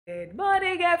Good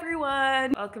morning,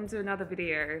 everyone. Welcome to another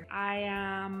video. I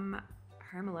am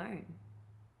home alone.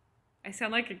 I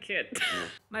sound like a kid.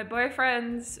 My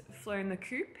boyfriend's flown the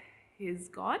coop. He's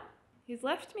gone. He's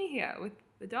left me here with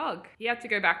the dog. He had to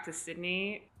go back to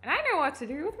Sydney and I don't know what to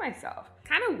do with myself.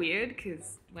 Kind of weird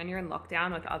because when you're in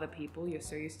lockdown with other people, you're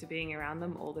so used to being around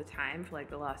them all the time for like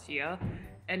the last year.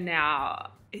 And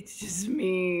now it's just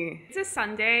me. It's a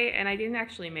Sunday and I didn't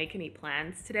actually make any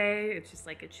plans today. It's just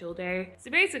like a chill day. So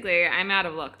basically I'm out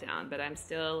of lockdown, but I'm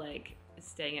still like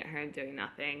staying at home doing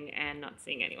nothing and not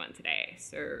seeing anyone today.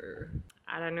 So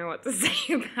I don't know what to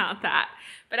say about that.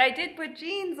 But I did put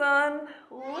jeans on.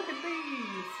 Look at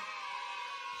these.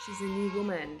 She's a new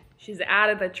woman. She's out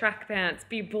of the track pants,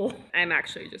 people. I'm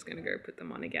actually just gonna go put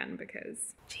them on again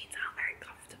because jeans aren't very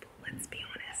comfortable, let's be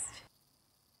honest.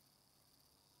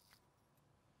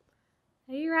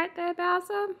 Are you right there,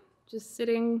 Bowser? Just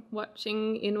sitting,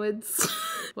 watching inwards,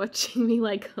 watching me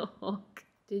like a hawk.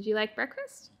 Did you like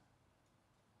breakfast?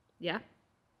 Yeah?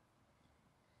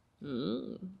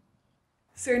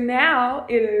 So now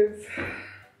it is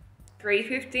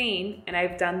 3:15 and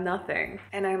I've done nothing.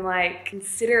 And I'm like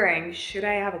considering, should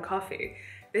I have a coffee?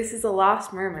 This is the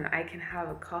last moment I can have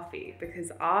a coffee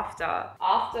because after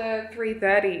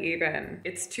 3:30 even,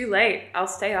 it's too late. I'll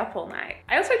stay up all night.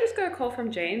 I also just got a call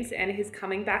from James and he's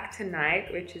coming back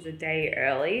tonight, which is a day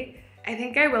early. I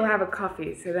think I will have a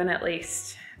coffee, so then at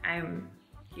least I'm,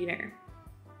 you know,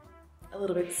 a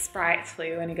little bit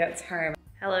sprightly when he gets home.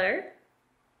 Hello?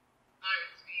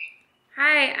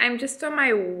 Hi, I'm just on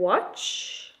my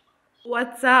watch.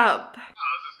 What's up? I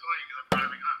was just calling because I'm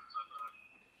driving home, so I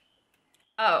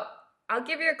thought. Oh, I'll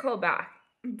give you a call back.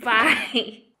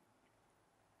 Bye.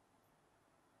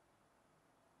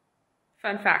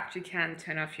 Fun fact, you can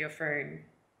turn off your phone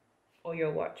or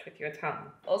your watch with your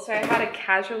tongue. Also, I had a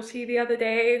casualty the other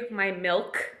day. My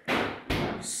milk,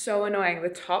 so annoying. The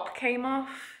top came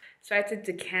off. So I had to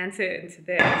decant it into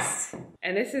this.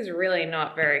 And this is really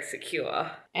not very secure.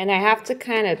 And I have to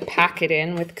kind of pack it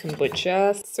in with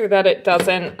kombucha so that it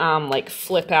doesn't like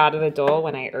flip out of the door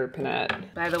when I open it.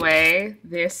 By the way,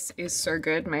 this is so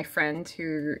good. My friend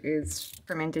who is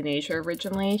from Indonesia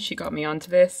originally, she got me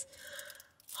onto this.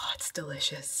 Oh, it's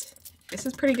delicious. This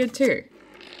is pretty good too.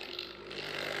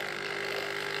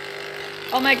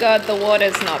 Oh my God, the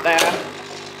water's not there.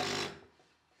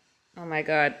 Oh my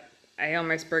God. I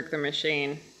almost broke the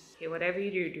machine. Okay, whatever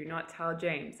you do, do not tell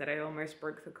James that I almost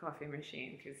broke the coffee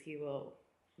machine because he will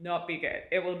not be good.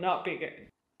 It will not be good.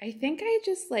 I think I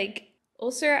just like,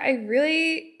 also I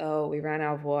really, oh, we ran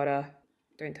out of water.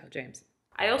 Don't tell James.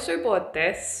 I also bought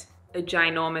this, a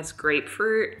ginormous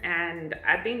grapefruit, and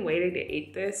I've been waiting to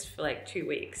eat this for like 2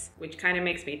 weeks, which kind of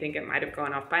makes me think it might have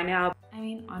gone off by now. I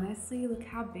mean, honestly, look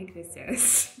how big this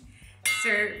is.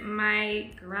 So my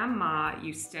grandma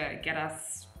used to get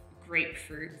us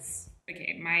grapefruits.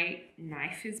 Okay, my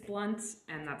knife is blunt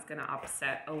and that's gonna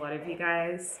upset a lot of you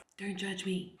guys. Don't judge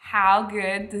me. How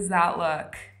good does that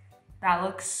look? That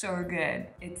looks so good.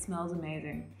 It smells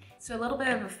amazing. So a little bit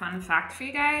of a fun fact for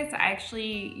you guys. I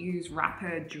actually use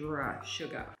Rapadura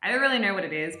sugar. I don't really know what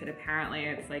it is, but apparently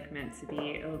it's like meant to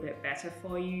be a little bit better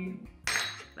for you.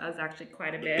 That was actually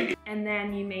quite a bit. And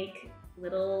then you make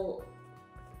little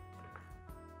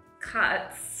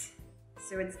cuts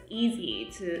so it's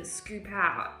easy to scoop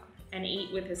out and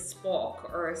eat with a spork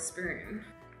or a spoon.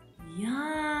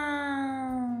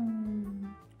 Yum!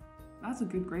 That's a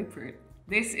good grapefruit.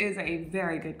 This is a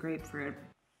very good grapefruit.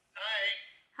 Hi.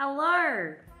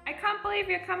 Hello! I can't believe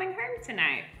you're coming home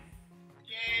tonight.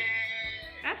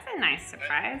 Yay! That's a nice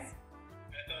surprise.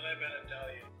 I thought I better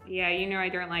tell you. Yeah, you know I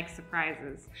don't like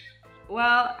surprises.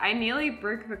 Well, I nearly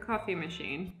broke the coffee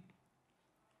machine.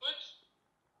 What?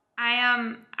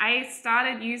 I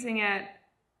started using it,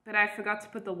 but I forgot to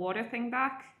put the water thing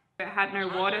back. It had no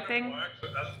water thing. That's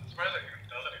surprising it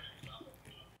does anything about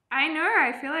it. I know,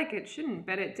 I feel like it shouldn't,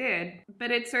 but it did.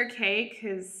 But it's okay,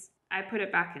 because I put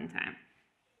it back in time.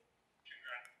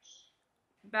 Congrats.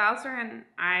 Bowser and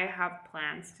I have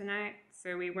plans tonight,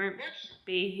 so we won't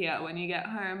be here when you get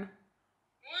home.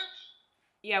 What?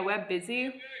 Yeah, we're busy.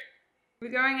 Okay.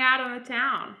 We're going out on the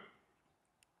town.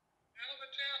 Out of the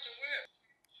town to where?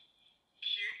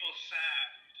 Cute or sad?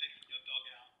 You taking your dog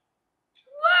out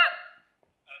What?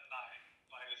 at night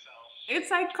by yourself? It's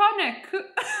iconic. I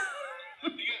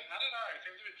don't know. It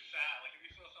seems a bit sad. Like if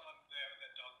you saw someone there with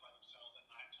their dog by themselves at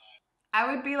nighttime. I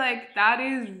would be like, that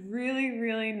is really,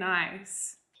 really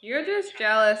nice. You're just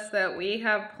jealous that we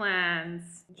have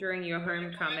plans during your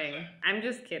homecoming. I'm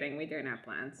just kidding, we don't have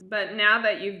plans. But now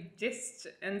that you've dissed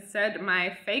and said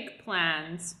my fake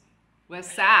plans were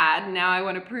sad, now I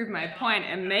want to prove my point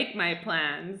and make my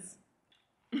plans.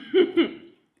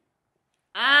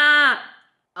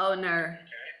 no.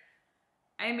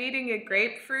 I'm eating a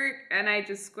grapefruit and I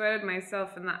just squirted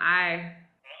myself in the eye.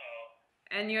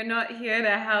 And you're not here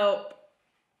to help.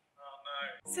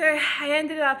 So I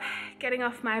ended up getting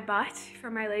off my butt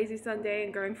from my lazy Sunday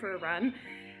and going for a run.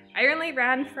 I only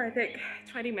ran for I think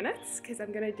 20 minutes because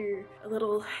I'm gonna do a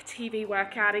little TV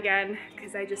workout again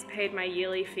because I just paid my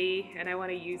yearly fee and I want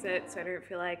to use it so I don't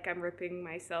feel like I'm ripping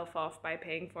myself off by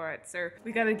paying for it. So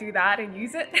we gotta do that and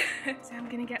use it. So I'm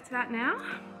gonna get to that now.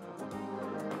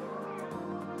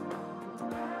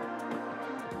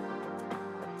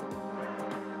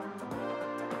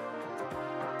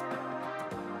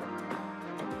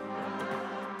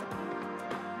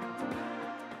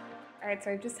 Alright,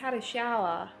 so I've just had a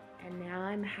shower and now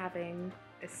I'm having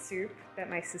a soup that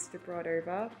my sister brought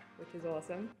over, which is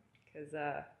awesome because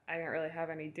I don't really have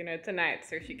any dinner tonight,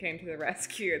 so she came to the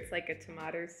rescue. It's like a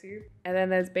tomato soup. And then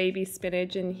there's baby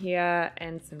spinach in here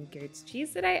and some goat's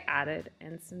cheese that I added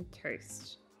and some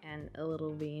toast and a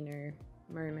little wiener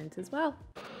moment as well.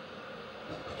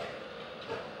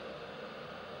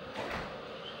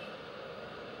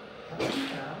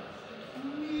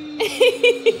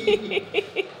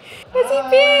 Has he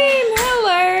been?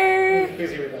 Hello. He's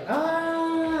busy with that.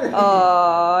 Ah!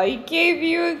 Oh, he gave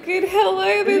you a good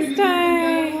hello this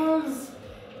time.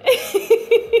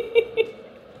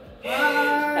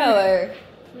 Hello.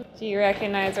 Do you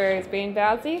recognize where he's been,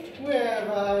 Bowsy? Where have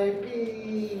I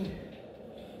been?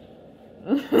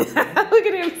 Look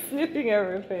at him sniffing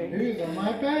everything. Who's on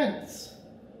my pants?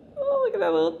 Oh, look at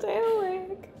that little tail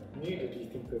wag. Who did you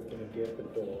think was going to be at the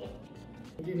door?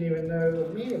 You didn't even know it was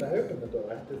me when I opened the door.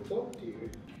 I had to talk to you.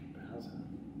 Bowser,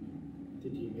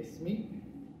 did you miss me?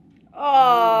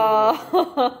 Oh.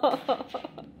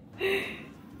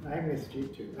 I missed you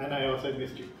too. And I also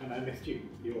missed you. And I missed you,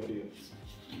 the audience.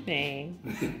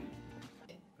 Thanks.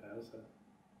 Bowser,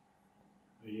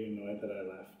 are you annoyed that I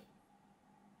left?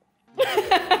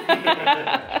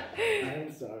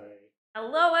 I'm sorry.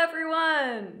 Hello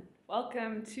everyone!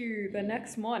 Welcome to the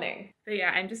next morning. But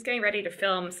yeah, I'm just getting ready to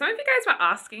film. Some of you guys were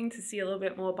asking to see a little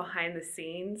bit more behind the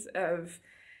scenes of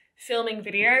filming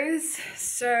videos.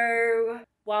 So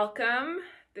welcome.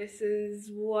 This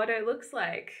is what it looks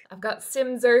like. I've got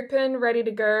Sims open, ready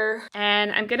to go.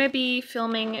 And I'm gonna be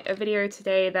filming a video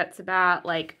today that's about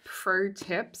like pro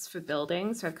tips for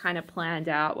building. So I've kind of planned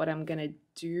out what I'm gonna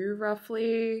do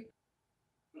roughly.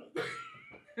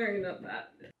 Sorry, not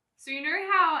that. So you know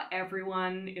how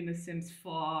everyone in The Sims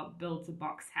 4 builds a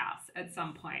box house at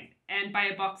some point? And by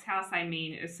a box house, I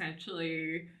mean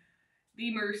essentially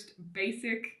the most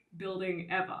basic building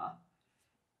ever.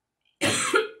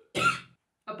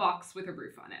 A box with a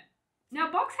roof on it.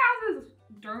 Now, box houses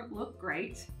don't look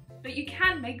great, but you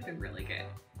can make them really good.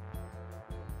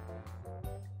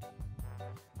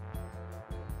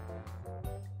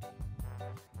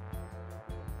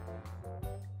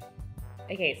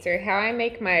 Okay, so how I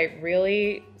make my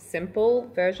really simple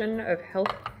version of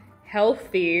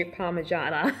healthy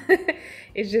Parmigiana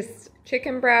is just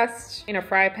chicken breast in a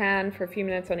fry pan for a few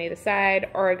minutes on either side,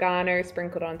 oregano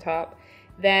sprinkled on top.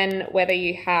 Then whether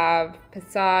you have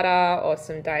passata or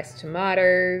some diced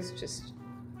tomatoes, just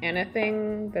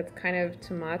anything that's kind of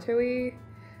tomato-y.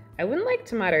 I wouldn't like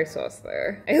tomato sauce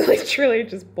though. I literally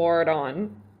just pour it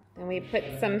on. Then we put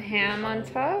some ham on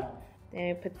top. Then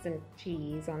we put some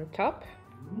cheese on top.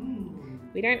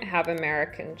 We don't have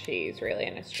American cheese really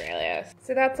in Australia.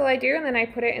 So that's all I do, and then I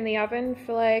put it in the oven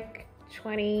for like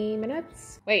 20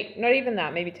 minutes. Wait, not even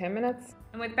that, maybe 10 minutes.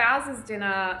 And with Bowser's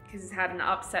dinner, because he's had an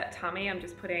upset tummy, I'm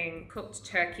just putting cooked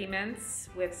turkey mince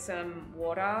with some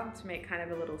water to make kind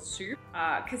of a little soup.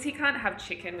 Because he can't have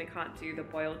chicken, we can't do the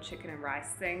boiled chicken and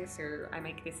rice thing, so I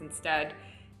make this instead.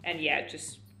 And yeah,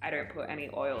 I don't put any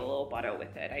oil or butter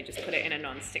with it. I just put it in a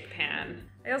non-stick pan.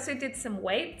 I also did some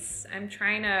weights. I'm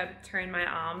trying to turn my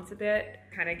arms a bit,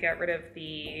 kind of get rid of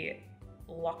the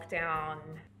lockdown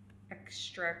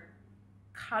extra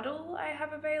cuddle I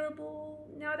have available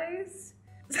nowadays.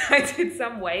 So I did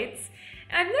some weights.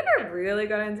 And I've never really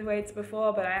got into weights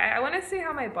before, but I want to see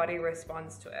how my body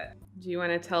responds to it. Do you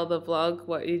want to tell the vlog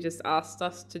what you just asked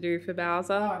us to do for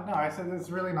Bowser? Oh, no, I said it's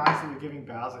really nice that you're giving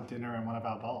Bowser dinner in one of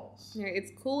our bowls. Yeah,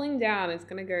 it's cooling down. It's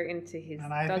going to go into his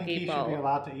and I doggy think he bowl. should be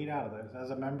allowed to eat out of those. As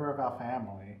a member of our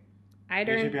family, he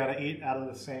should be able to eat out of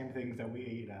the same things that we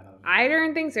eat out of. I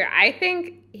don't think so. I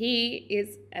think he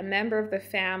is a member of the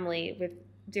family with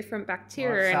different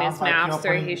bacteria in his mouth,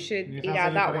 so he should eat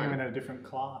out that one. You're putting him in a different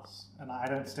class, and I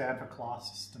don't stand for class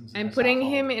systems. I'm putting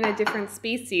him in a different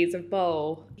species of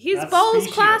bowl. His bowl's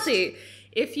classy.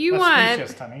 If you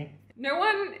want, honey. No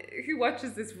one who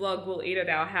watches this vlog will eat at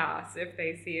our house if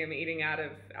they see him eating out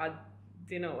of our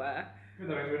dinnerware. Good,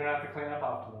 that means we don't have to clean up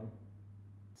after them.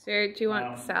 So, do you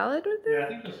want salad with it? Yeah, I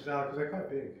think just salad because they're quite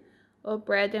big. Or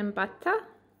bread and butter?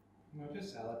 No,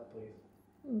 just salad, please.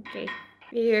 Okay.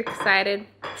 Are you excited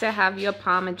to have your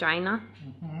Parmigiana?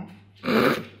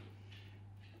 Mm-hmm.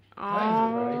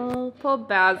 Oh, poor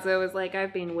Bowser was like,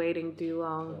 I've been waiting too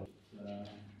long.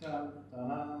 I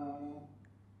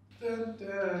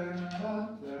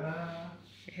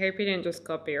hope you didn't just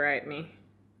copyright me.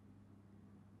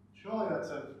 Surely that's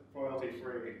a royalty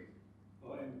free.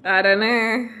 I don't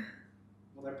know.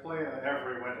 Well, they play it at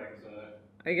every wedding, so.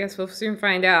 I guess we'll soon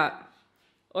find out.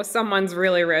 Or someone's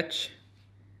really rich.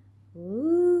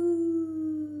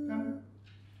 Ooh.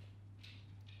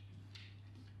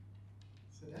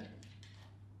 Sit down.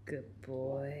 Good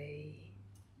boy.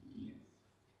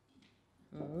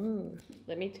 Ooh.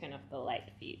 Let me turn off the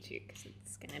light for you too, because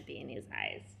it's going to be in his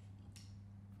eyes.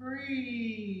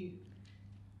 Free.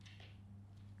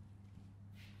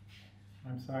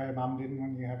 I'm sorry, Mom didn't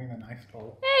want you having a nice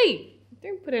toy. Hey!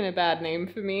 Don't put in a bad name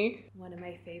for me. One of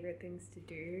my favorite things to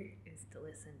do is to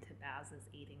listen to Bowser's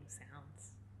eating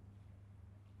sounds.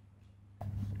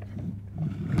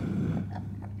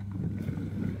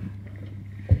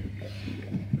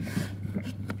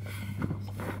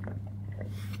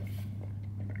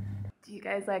 Do you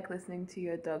guys like listening to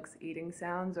your dog's eating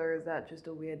sounds, or is that just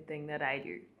a weird thing that I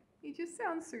do? He just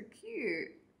sounds so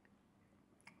cute.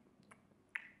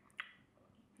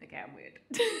 Okay, I'm weird.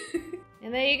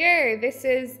 And there you go. This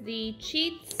is the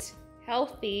Cheats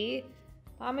Healthy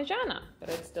Parmigiana, but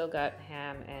it's still got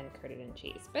ham and coated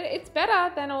cheese. But it's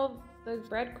better than all those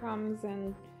breadcrumbs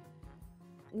and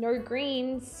no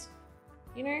greens,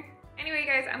 you know? Anyway,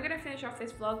 guys, I'm gonna finish off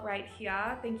this vlog right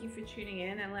here. Thank you for tuning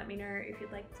in, and let me know if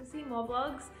you'd like to see more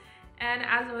vlogs. And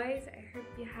as always, I hope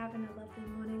you're having a lovely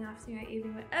morning, afternoon, or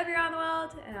evening, wherever you're in the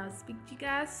world, and I'll speak to you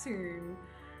guys soon.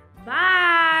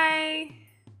 Bye!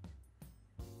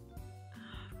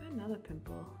 I've got another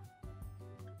pimple.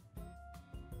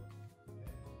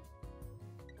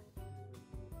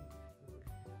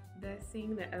 They're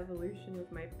seeing the evolution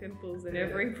of my pimples in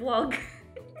every vlog.